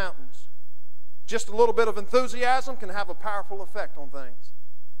can move mountains. Just a little bit of enthusiasm can have a powerful effect on things.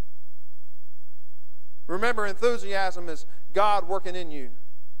 Remember, enthusiasm is God working in you.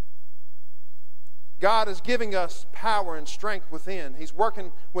 God is giving us power and strength within. He's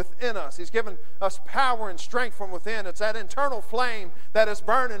working within us. He's given us power and strength from within. It's that internal flame that is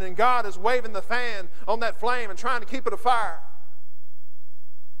burning, and God is waving the fan on that flame and trying to keep it afire.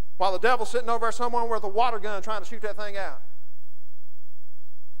 While the devil's sitting over there somewhere with a water gun trying to shoot that thing out.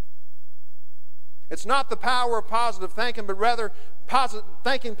 It's not the power of positive thinking, but rather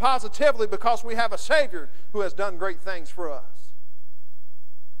thinking positively because we have a Savior who has done great things for us.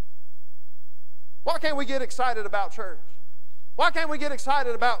 Why can't we get excited about church? Why can't we get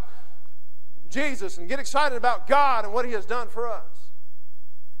excited about Jesus and get excited about God and what He has done for us?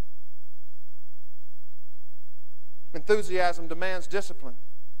 Enthusiasm demands discipline.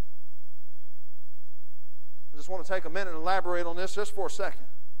 I just want to take a minute and elaborate on this just for a second.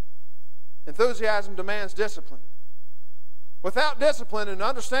 Enthusiasm demands discipline. Without discipline, and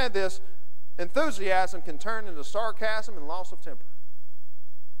understand this, enthusiasm can turn into sarcasm and loss of temper.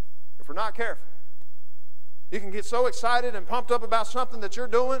 If we're not careful. You can get so excited and pumped up about something that you're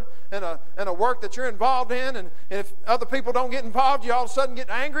doing and a work that you're involved in, and if other people don't get involved, you all of a sudden get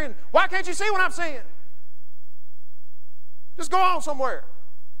angry, and why can't you see what I'm seeing? Just go on somewhere.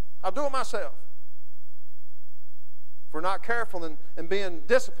 I'll do it myself. If we're not careful and being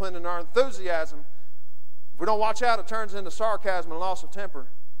disciplined in our enthusiasm, if we don't watch out, it turns into sarcasm and loss of temper.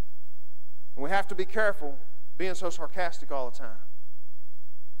 And we have to be careful being so sarcastic all the time.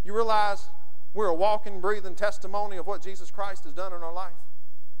 You realize we're a walking, breathing testimony of what Jesus Christ has done in our life.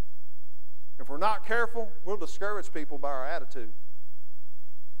 If we're not careful, we'll discourage people by our attitude.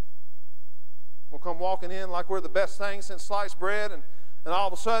 We'll come walking in like we're the best thing since sliced bread, and all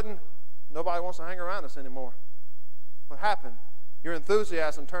of a sudden, nobody wants to hang around us anymore. What happened? Your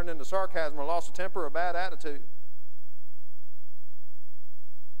enthusiasm turned into sarcasm or loss of temper or bad attitude.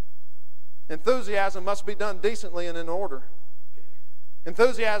 Enthusiasm must be done decently and in order.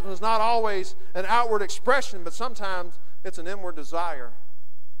 Enthusiasm is not always an outward expression, but sometimes it's an inward desire.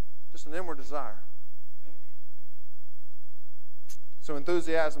 Just an inward desire. So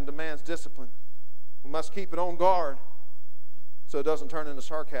enthusiasm demands discipline. We must keep it on guard so it doesn't turn into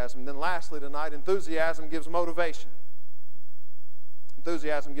sarcasm. And then lastly tonight, enthusiasm gives motivation.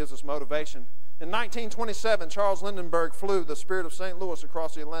 Enthusiasm gives us motivation. In 1927, Charles Lindbergh flew the Spirit of St. Louis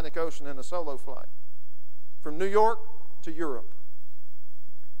across the Atlantic Ocean in a solo flight from New York to Europe.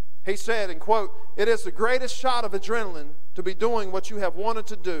 He said, and quote, "It is the greatest shot of adrenaline to be doing what you have wanted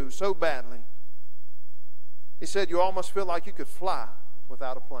to do so badly." He said, "You almost feel like you could fly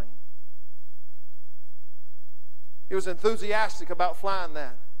without a plane." He was enthusiastic about flying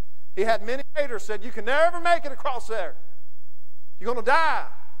that. He had many haters said, "You can never make it across there. You're going to die.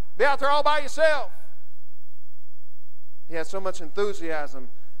 Be out there all by yourself." He had so much enthusiasm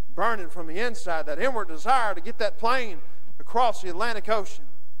burning from the inside, that inward desire to get that plane across the Atlantic Ocean.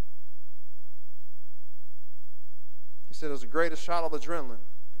 He said it was the greatest shot of adrenaline,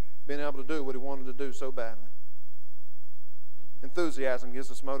 being able to do what he wanted to do so badly. Enthusiasm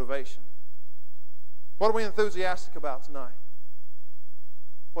gives us motivation. What are we enthusiastic about tonight?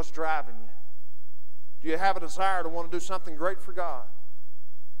 What's driving you? Do you have a desire to want to do something great for God?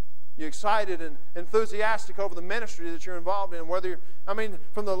 You're excited and enthusiastic over the ministry that you're involved in. Whether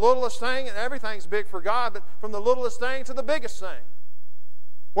from the littlest thing, and everything's big for God, but from the littlest thing to the biggest thing.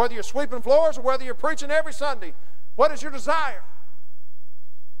 Whether you're sweeping floors or whether you're preaching every Sunday, what is your desire?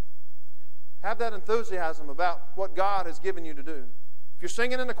 Have that enthusiasm about what God has given you to do. If you're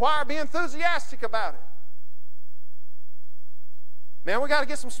singing in the choir, be enthusiastic about it. Man, we got to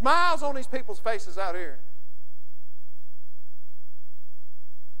get some smiles on these people's faces out here.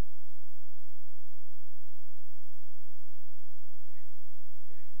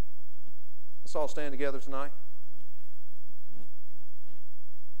 Let's all stand together tonight.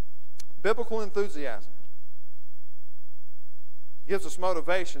 Biblical enthusiasm gives us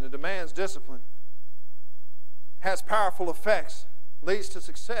motivation, it demands discipline, has powerful effects, leads to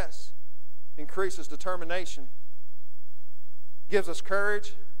success, increases determination, gives us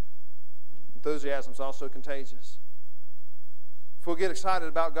courage. Enthusiasm is also contagious. If we'll get excited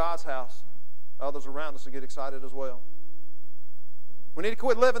about God's house, others around us will get excited as well. We need to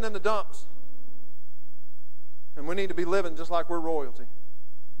quit living in the dumps. And we need to be living just like we're royalty.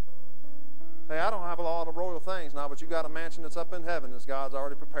 Hey, I don't have a lot of royal things now, but you got a mansion that's up in heaven that God's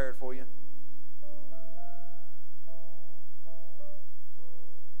already prepared for you.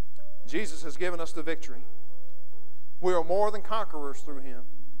 Jesus has given us the victory. We are more than conquerors through Him.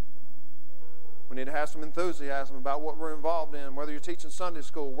 We need to have some enthusiasm about what we're involved in, whether you're teaching Sunday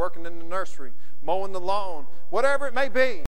school, working in the nursery, mowing the lawn, whatever it may be.